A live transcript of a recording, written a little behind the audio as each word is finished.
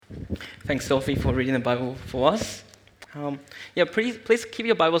Thanks, Sophie, for reading the Bible for us. Please keep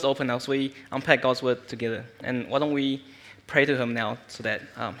your Bibles open as we unpack God's Word together. And why don't we pray to Him now so that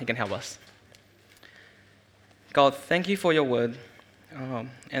He can help us. God, thank you for your Word.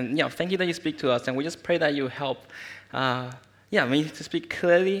 Thank you that you speak to us. And we just pray that you help me to speak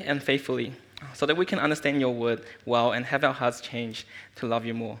clearly and faithfully so that we can understand your Word well and have our hearts changed to love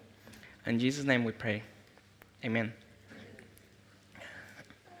you more. In Jesus' name we pray. Amen.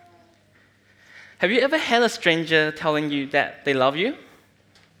 Have you ever had a stranger telling you that they love you?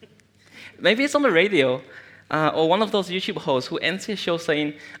 Maybe it's on the radio, or one of those YouTube hosts who ends his show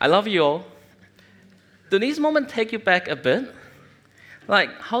saying, "I love you all." Do these moments take you back a bit? Like,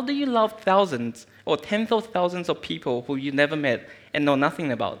 how do you love thousands or tens of thousands of people who you never met and know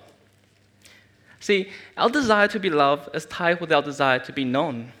nothing about? See, our desire to be loved is tied with our desire to be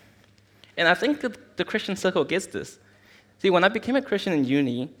known. And I think that the Christian circle gets this. See, when I became a Christian in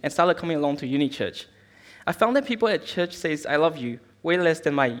uni and started coming along to uni church, I found that people at church says, "I love you," way less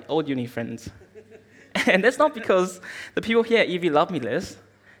than my old uni friends. And that's not because the people here at EV love me less.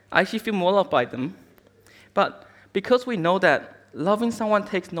 I actually feel more loved by them. But because we know that loving someone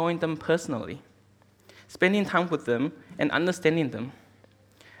takes knowing them personally, spending time with them, and understanding them.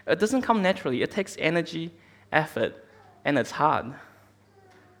 It doesn't come naturally. It takes energy, effort, and it's hard.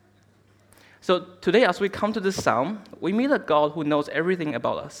 So today, as we come to this psalm, we meet a God who knows everything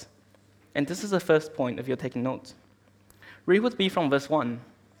about us. And this is the first point if you're taking notes. Read with me from verse 1.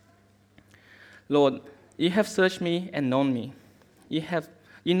 "Lord, you have searched me and known me.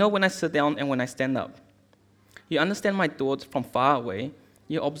 You know when I sit down and when I stand up. You understand my thoughts from far away.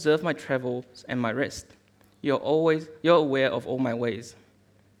 You observe my travels and my rest. You're aware of all my ways."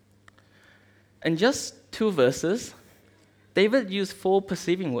 In just 2 verses, David used 4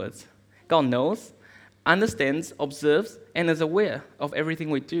 perceiving words. God knows, understands, observes, and is aware of everything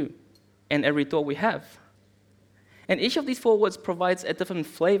we do and every thought we have. And each of these 4 words provides a different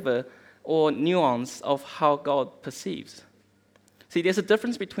flavor or nuance of how God perceives. See, there's a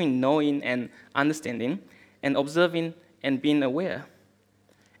difference between knowing and understanding, and observing and being aware.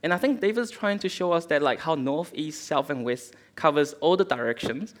 And I think David's trying to show us that, like how north, east, south, and west covers all the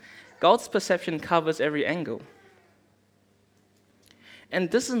directions, God's perception covers every angle. And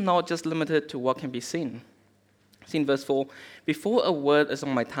this is not just limited to what can be seen. See in verse 4, "Before a word is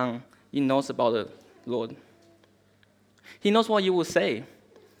on my tongue, He knows about it, Lord." He knows what you will say,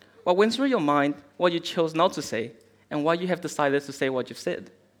 what went through your mind, what you chose not to say, and why you have decided to say what you've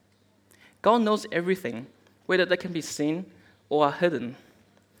said. God knows everything, whether they can be seen or are hidden.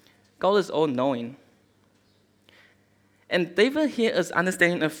 God is all-knowing. And David here is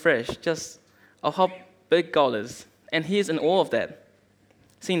understanding afresh just of how big God is, and he is in awe of that.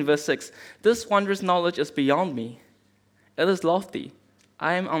 See in verse 6, "This wondrous knowledge is beyond me. It is lofty.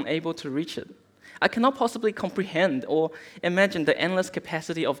 I am unable to reach it. I cannot possibly comprehend or imagine the endless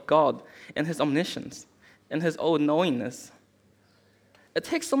capacity of God and His omniscience and His all-knowingness." It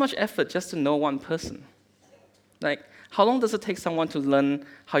takes so much effort just to know one person. Like, how long does it take someone to learn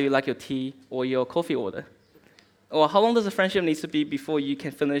how you like your tea or your coffee order? Or how long does a friendship need to be before you can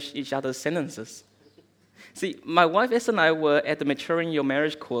finish each other's sentences? See, my wife S and I were at the Maturing Your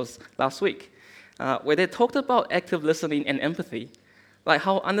Marriage course last week, where they talked about active listening and empathy, like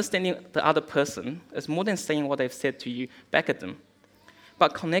how understanding the other person is more than saying what they've said to you back at them,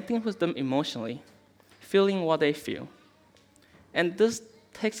 but connecting with them emotionally, feeling what they feel. And this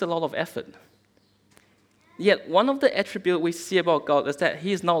takes a lot of effort. Yet, one of the attributes we see about God is that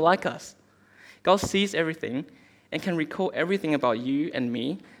He is not like us. God sees everything and can recall everything about you and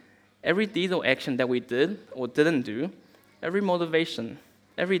me, every deed or action that we did or didn't do, every motivation,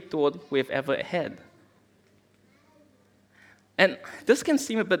 every thought we've ever had. And this can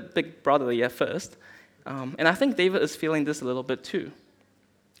seem a bit big brotherly at first, and I think David is feeling this a little bit too.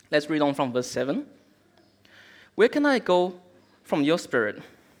 Let's read on from verse 7. "Where can I go from your spirit?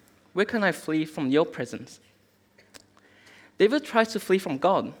 Where can I flee from your presence?" David tries to flee from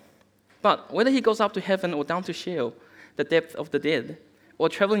God, but whether he goes up to heaven or down to Sheol, the depth of the dead, or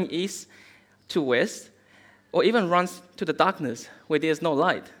traveling east to west, or even runs to the darkness where there is no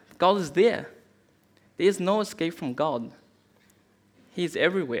light, God is there. There is no escape from God. He is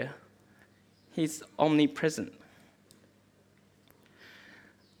everywhere. He's omnipresent.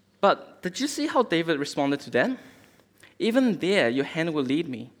 But did you see how David responded to that? "Even there, your hand will lead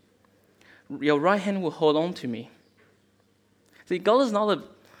me. Your right hand will hold on to me." See, God is not a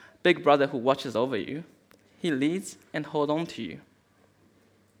big brother who watches over you. He leads and holds on to you.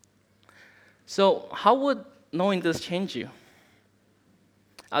 So how would knowing this change you?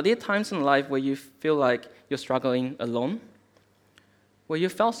 Are there times in life where you feel like you're struggling alone? where you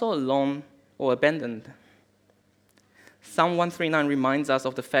felt so alone or abandoned. Psalm 139 reminds us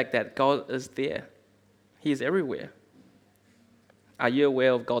of the fact that God is there. He is everywhere. Are you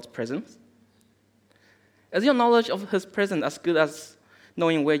aware of God's presence? Is your knowledge of His presence as good as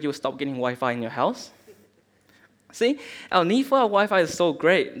knowing where you stop getting Wi-Fi in your house? See, our need for our Wi-Fi is so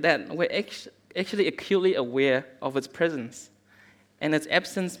great that we're actually acutely aware of its presence, and its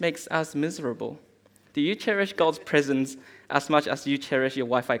absence makes us miserable. Do you cherish God's presence as much as you cherish your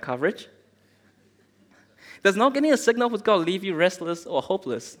Wi-Fi coverage? Does not getting a signal with God leave you restless or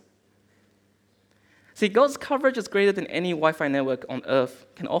hopeless? See, God's coverage is greater than any Wi-Fi network on earth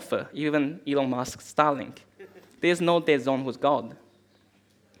can offer, even Elon Musk's Starlink. There's no dead zone with God.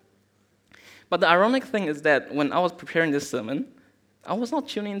 But the ironic thing is that when I was preparing this sermon, I was not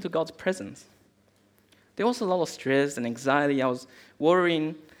tuning into God's presence. There was a lot of stress and anxiety. I was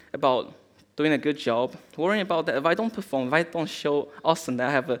worrying about doing a good job, worrying about that if I don't perform, if I don't show Austin that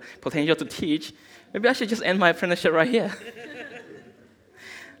I have a potential to teach, maybe I should just end my apprenticeship right here.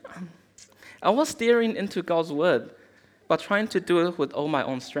 I was staring into God's word, but trying to do it with all my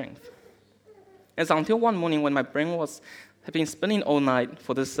own strength. It's until one morning when my brain had been spinning all night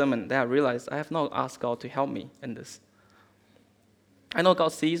for this sermon that I realized I have not asked God to help me in this. I know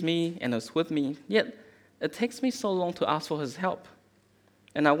God sees me and is with me, yet it takes me so long to ask for His help.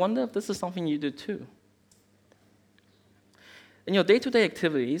 And I wonder if this is something you do too. In your day-to-day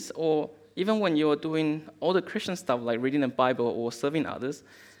activities, or even when you're doing all the Christian stuff like reading the Bible or serving others,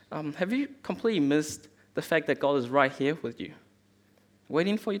 have you completely missed the fact that God is right here with you,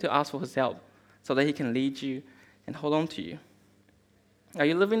 waiting for you to ask for His help so that He can lead you and hold on to you? Are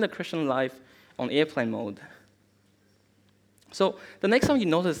you living the Christian life on airplane mode? So the next time you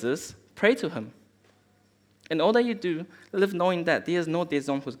notice this, pray to Him. In all that you do, live knowing that there is no dead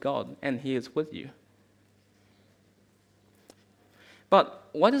zone with God and He is with you. But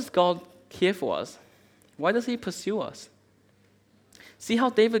why does God care for us? Why does He pursue us? See how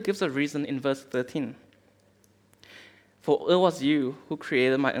David gives a reason in verse 13. For it was you who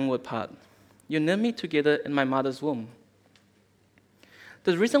created my inward part. You knit me together in my mother's womb.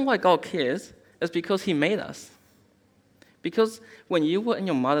 The reason why God cares is because He made us. Because when you were in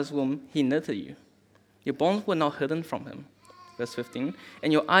your mother's womb, He knitted you. Your bones were not hidden from Him. Verse 15.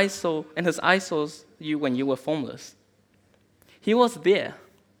 And His eyes saw you when you were formless. He was there.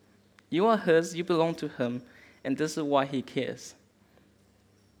 You are His, you belong to Him, and this is why He cares.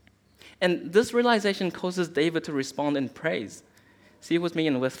 And this realization causes David to respond in praise. See with me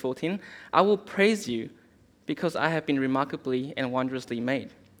in verse 14. I will praise you because I have been remarkably and wondrously made.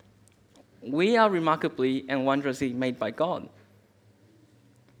 We are remarkably and wondrously made by God.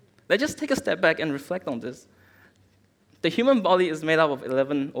 Let's just take a step back and reflect on this. The human body is made up of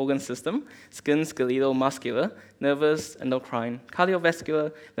 11 organ systems: skin, skeletal, muscular, nervous, endocrine,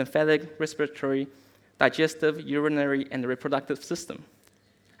 cardiovascular, lymphatic, respiratory, digestive, urinary, and reproductive system.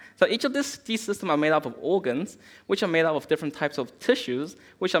 So each of these systems are made up of organs, which are made up of different types of tissues,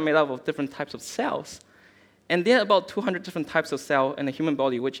 which are made up of different types of cells. And there are about 200 different types of cells in the human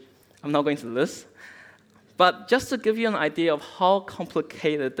body, which I'm not going to list. But just to give you an idea of how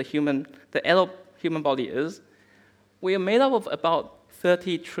complicated the adult human body is, we are made up of about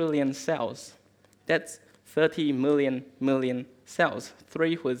 30 trillion cells. That's 30 million cells,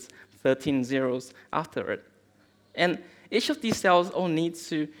 3 with 13 zeros after it. And each of these cells all need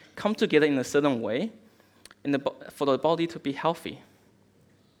to come together in a certain way for the body to be healthy.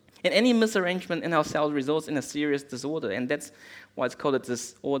 And any misarrangement in our cells results in a serious disorder, and that's why it's called a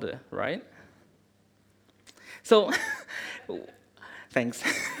disorder, right? So, thanks.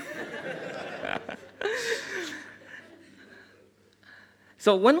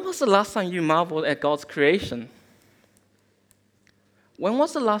 So when was the last time you marveled at God's creation? When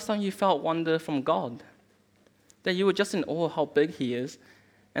was the last time you felt wonder from God? That you were just in awe of how big He is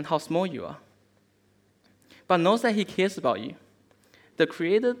and how small you are. But knows that He cares about you. The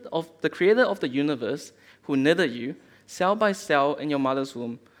creator of the universe, who knitted you cell by cell in your mother's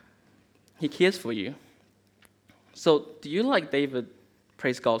womb, He cares for you. So do you, like David,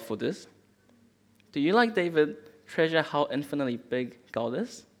 praise God for this? Do you, like David, treasure how infinitely big God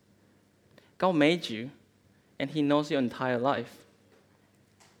is? God made you, and He knows your entire life.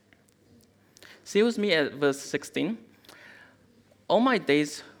 See with me at verse 16. All my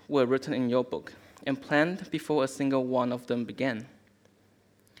days were written in your book and planned before a single one of them began.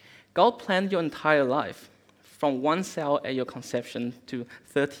 God planned your entire life, from one cell at your conception to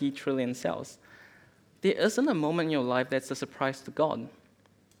 30 trillion cells. There isn't a moment in your life that's a surprise to God.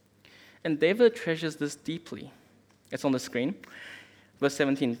 And David treasures this deeply. It's on the screen. Verse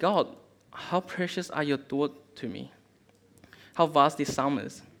 17, God, how precious are your thoughts to me. how vast this psalm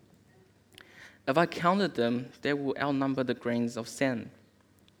is. If I counted them, they will outnumber the grains of sand.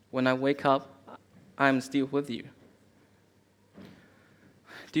 When I wake up, I am still with you.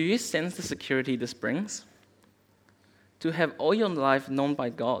 Do you sense the security this brings? To have all your life known by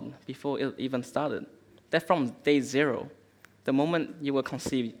God before it even started. That from day zero, the moment you were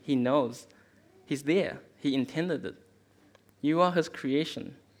conceived, He knows. He's there. He intended it. You are His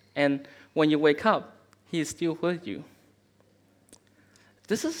creation. And when you wake up, He is still with you.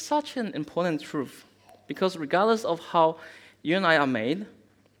 This is such an important truth because regardless of how you and I are made,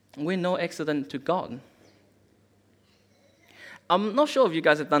 we're no accident to God. I'm not sure if you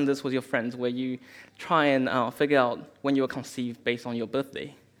guys have done this with your friends where you try and figure out when you were conceived based on your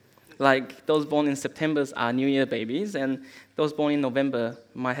birthday. Like those born in September are New Year babies, and those born in November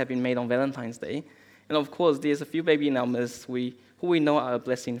might have been made on Valentine's Day. And of course, there's a few babies in our midst who we know are a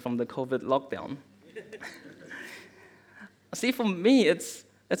blessing from the COVID lockdown. See, for me, it's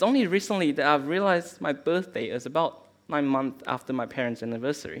only recently that I've realized my birthday is about 9 months after my parents'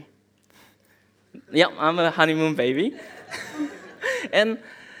 anniversary. Yep, I'm a honeymoon baby. And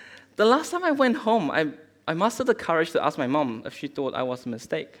the last time I went home, I mustered the courage to ask my mom if she thought I was a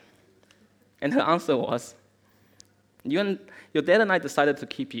mistake. And her answer was, your dad and I decided to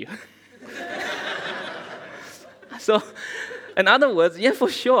keep you. So, in other words, yeah, for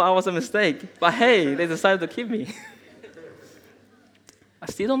sure, I was a mistake. But hey, they decided to keep me. I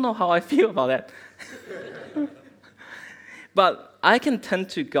still don't know how I feel about that. But I can turn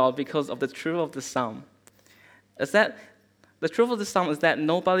to God because of the truth of the psalm. The truth of the psalm is that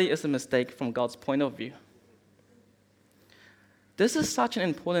nobody is a mistake from God's point of view. This is such an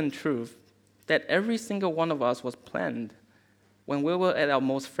important truth that every single one of us was planned when we were at our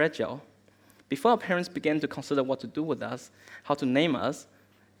most fragile. Before our parents began to consider what to do with us, how to name us,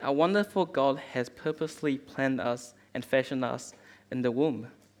 our wonderful God has purposely planned us and fashioned us in the womb.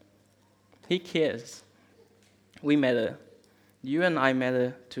 He cares. We matter. You and I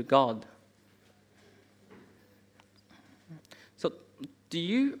matter to God. So, do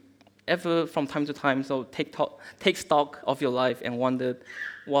you ever, from time to time, take stock of your life and wonder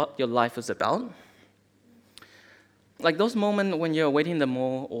what your life is about? Like those moments when you're waiting in the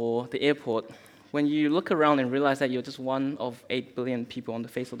mall or the airport, when you look around and realize that you're just one of 8 billion people on the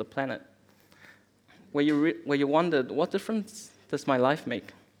face of the planet, where you wondered, what difference does my life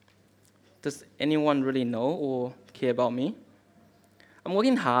make? Does anyone really know or care about me? I'm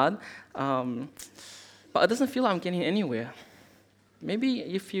working hard, but it doesn't feel like I'm getting anywhere. Maybe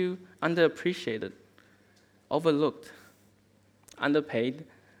you feel underappreciated, overlooked, underpaid,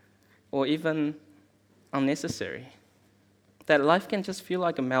 or even unnecessary. That life can just feel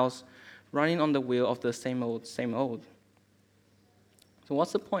like a mouse running on the wheel of the same old, same old. So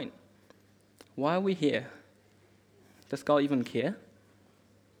what's the point? Why are we here? Does God even care?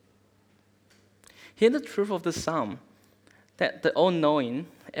 Hear the truth of the psalm, that the all-knowing,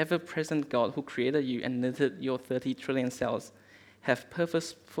 ever-present God who created you and knitted your 30 trillion cells have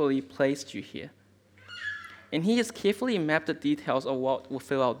purposefully placed you here. And He has carefully mapped the details of what will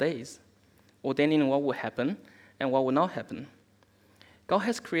fill our days, ordaining what will happen and what will not happen. God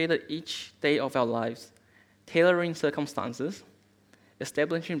has created each day of our lives, tailoring circumstances,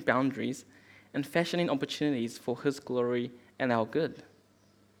 establishing boundaries, and fashioning opportunities for His glory and our good.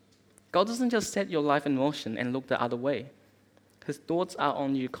 God doesn't just set your life in motion and look the other way. His thoughts are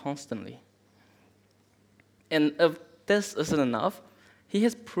on you constantly. And if this isn't enough, He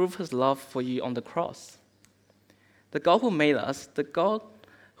has proved His love for you on the cross. The God who made us, the God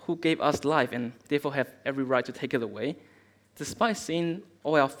who gave us life and therefore have every right to take it away, despite seeing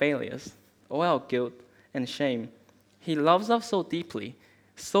all our failures, all our guilt and shame, He loves us so deeply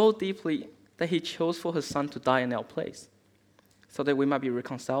that He chose for His Son to die in our place, so that we might be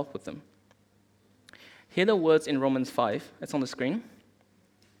reconciled with Him. Hear the words in Romans 5. It's on the screen.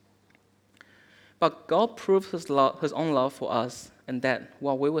 But God proved His own love for us in that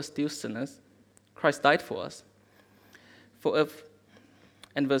while we were still sinners, Christ died for us.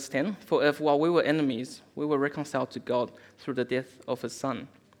 And verse 10, for if while we were enemies, we were reconciled to God through the death of His Son,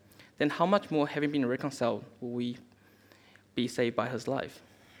 then how much more, having been reconciled, will we be saved by His life?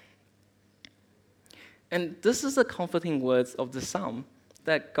 And this is the comforting words of the psalm,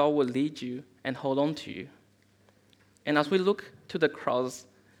 that God will lead you and hold on to you. And as we look to the cross,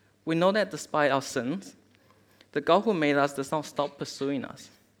 we know that despite our sins, the God who made us does not stop pursuing us.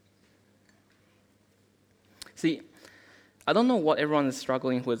 See, I don't know what everyone is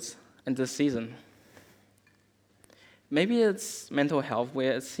struggling with in this season. Maybe it's mental health,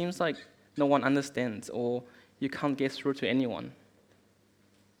 where it seems like no one understands or you can't get through to anyone.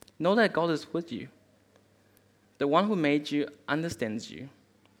 Know that God is with you. The one who made you understands you.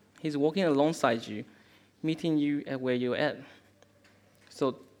 He's walking alongside you, meeting you at where you're at.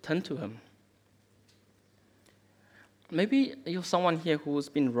 So turn to him. Maybe you're someone here who's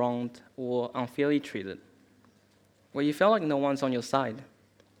been wronged or unfairly treated, where you felt like no one's on your side,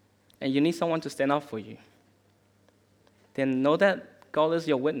 and you need someone to stand up for you. Then know that God is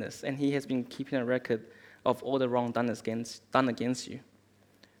your witness, and he has been keeping a record of all the wrong done against you,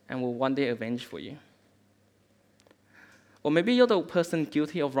 and will one day avenge for you. Or maybe you're the person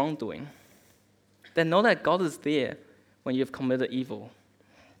guilty of wrongdoing. Then know that God is there when you've committed evil,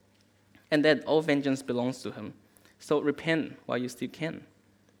 and that all vengeance belongs to him. So repent while you still can,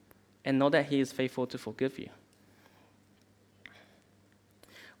 and know that he is faithful to forgive you.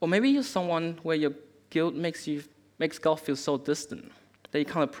 Or maybe you're someone where your guilt makes God feel so distant that you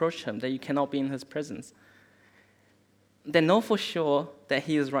can't approach him, that you cannot be in his presence. Then know for sure that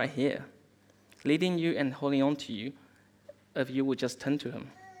he is right here, leading you and holding on to you if you would just turn to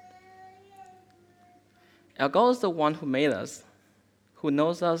him. Our God is the one who made us, who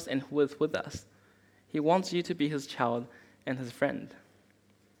knows us and who is with us. He wants you to be his child and his friend.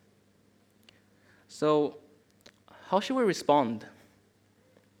 So, how should we respond?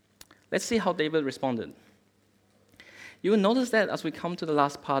 Let's see how David responded. You will notice that as we come to the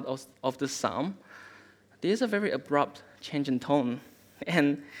last part of this psalm, there is a very abrupt change in tone,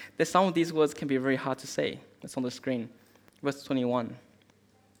 and that some of these words can be very hard to say. It's on the screen. Verse 21.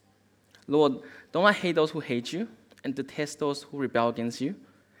 Lord, don't I hate those who hate you and detest those who rebel against you?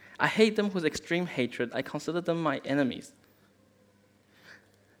 I hate them with extreme hatred. I consider them my enemies.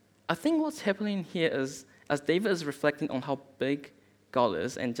 I think what's happening here is, as David is reflecting on how big God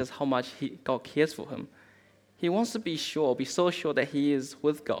is and just how much God cares for him, he wants to be so sure that he is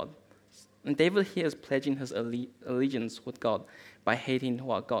with God. And David here is pledging his allegiance with God by hating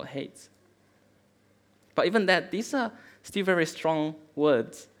what God hates. But even that, these are still very strong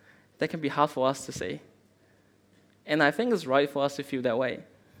words that can be hard for us to say. And I think it's right for us to feel that way.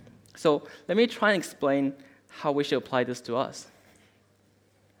 So let me try and explain how we should apply this to us.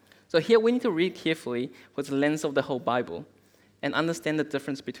 So here we need to read carefully with the lens of the whole Bible and understand the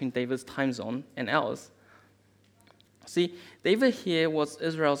difference between David's time zone and ours. See, David here was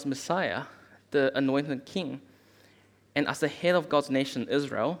Israel's Messiah, the anointed king. And as the head of God's nation,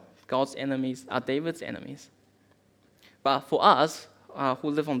 Israel, God's enemies are David's enemies. But for us, who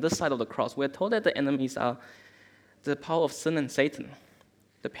live on this side of the cross, we're told that the enemies are the power of sin and Satan,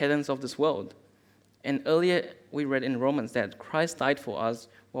 the patterns of this world. And earlier we read in Romans that Christ died for us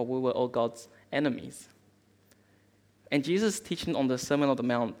while we were all God's enemies. And Jesus' teaching on the Sermon on the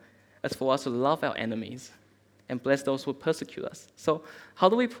Mount is for us to love our enemies and bless those who persecute us. So how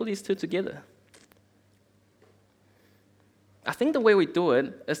do we put these two together? I think the way we do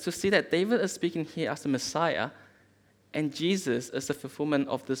it is to see that David is speaking here as the Messiah, and Jesus is the fulfillment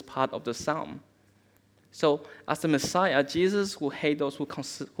of this part of the psalm. So, as the Messiah, Jesus will hate those who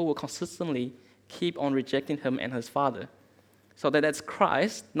will consistently keep on rejecting him and his Father. So that's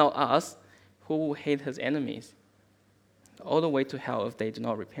Christ, not us, who will hate his enemies, all the way to hell if they do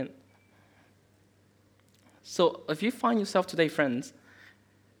not repent. So, if you find yourself today, friends,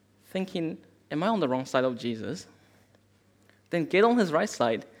 thinking, am I on the wrong side of Jesus? Then get on his right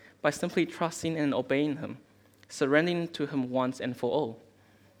side by simply trusting and obeying him, surrendering to him once and for all.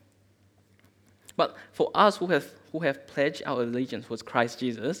 But for us who have pledged our allegiance with Christ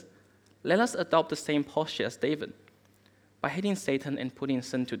Jesus, let us adopt the same posture as David by hating Satan and putting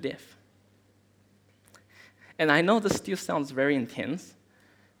sin to death. And I know this still sounds very intense,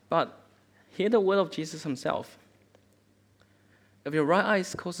 but hear the word of Jesus himself. If your right eye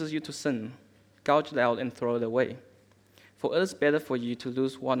causes you to sin, gouge it out and throw it away. For it is better for you to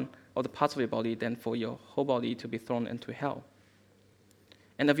lose one of the parts of your body than for your whole body to be thrown into hell.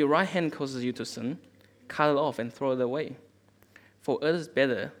 And if your right hand causes you to sin, cut it off and throw it away. For it is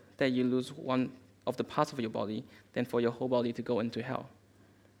better that you lose one of the parts of your body than for your whole body to go into hell.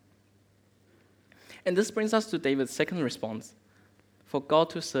 And this brings us to David's second response, for God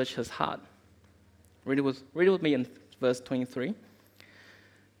to search his heart. Read it with me in verse 23.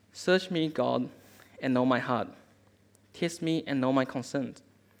 Search me, God, and know my heart. Test me and know my consent.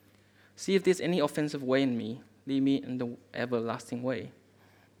 See if there's any offensive way in me. Lead me in the everlasting way.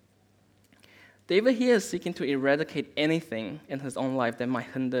 David here is seeking to eradicate anything in his own life that might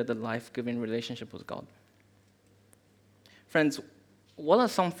hinder the life-giving relationship with God. Friends, what are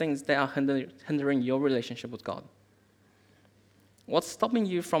some things that are hindering your relationship with God? What's stopping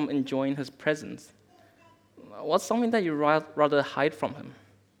you from enjoying his presence? What's something that you rather hide from him?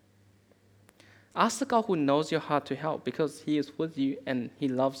 Ask the God who knows your heart to help, because he is with you and he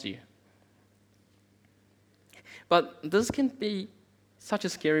loves you. But this can be such a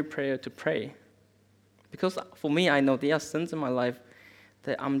scary prayer to pray. Because for me, I know there are sins in my life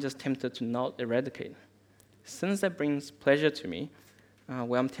that I'm just tempted to not eradicate. Sins that brings pleasure to me,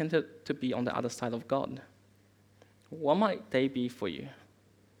 where I'm tempted to be on the other side of God. What might they be for you?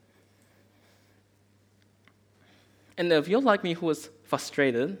 And if you're like me who is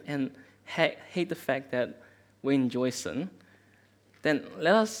frustrated and hate the fact that we enjoy sin, then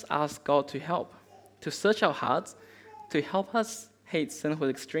let us ask God to help, to search our hearts, to help us hate sin with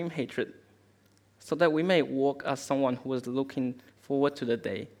extreme hatred, so that we may walk as someone who is looking forward to the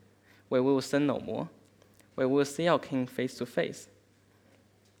day where we will sin no more, where we will see our King face to face.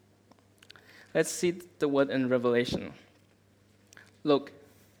 Let's see the word in Revelation. Look,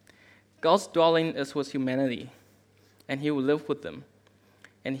 God's dwelling is with humanity, and he will live with them,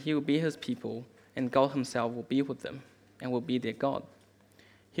 and he will be his people, and God himself will be with them, and will be their God.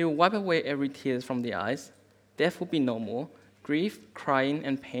 He will wipe away every tear from their eyes. Death will be no more. Grief, crying,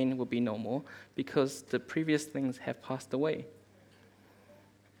 and pain will be no more, because the previous things have passed away.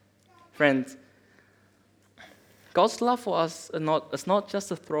 Friends, God's love for us is not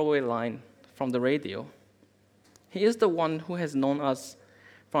just a throwaway line from the radio. He is the one who has known us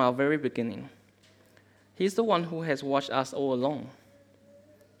from our very beginning. He is the one who has watched us all along.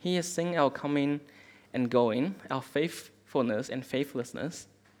 He has seen our coming and going, our faithfulness and faithlessness.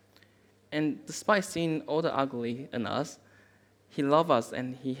 And despite seeing all the ugly in us, he loved us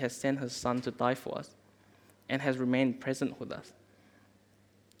and he has sent his son to die for us and has remained present with us.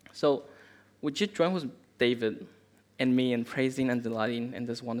 So, would you join with David and me in praising and delighting in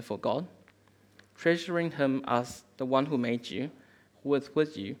this wonderful God, treasuring him as the one who made you, who is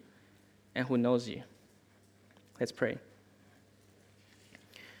with you, and who knows you? Let's pray.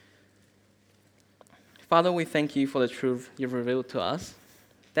 Father, we thank you for the truth you've revealed to us,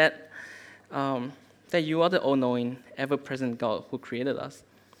 that you are the all-knowing, ever-present God who created us,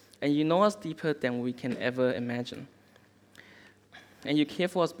 and you know us deeper than we can ever imagine. And you care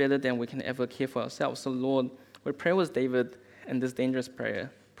for us better than we can ever care for ourselves. So, Lord, we pray with David in this dangerous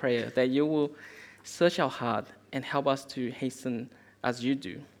prayer that you will search our heart and help us to hasten as you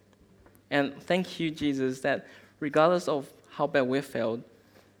do. And thank you, Jesus, that regardless of how bad we've failed,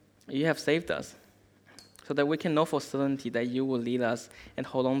 you have saved us, so that we can know for certainty that you will lead us and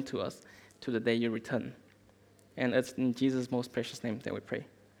hold on to us to the day you return. And it's in Jesus' most precious name that we pray.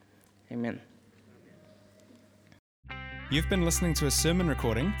 Amen. You've been listening to a sermon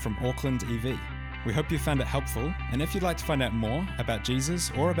recording from Auckland EV. We hope you found it helpful, and if you'd like to find out more about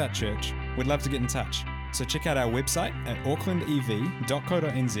Jesus or about church, we'd love to get in touch. So check out our website at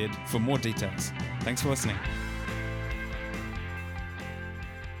aucklandev.co.nz for more details. Thanks for listening.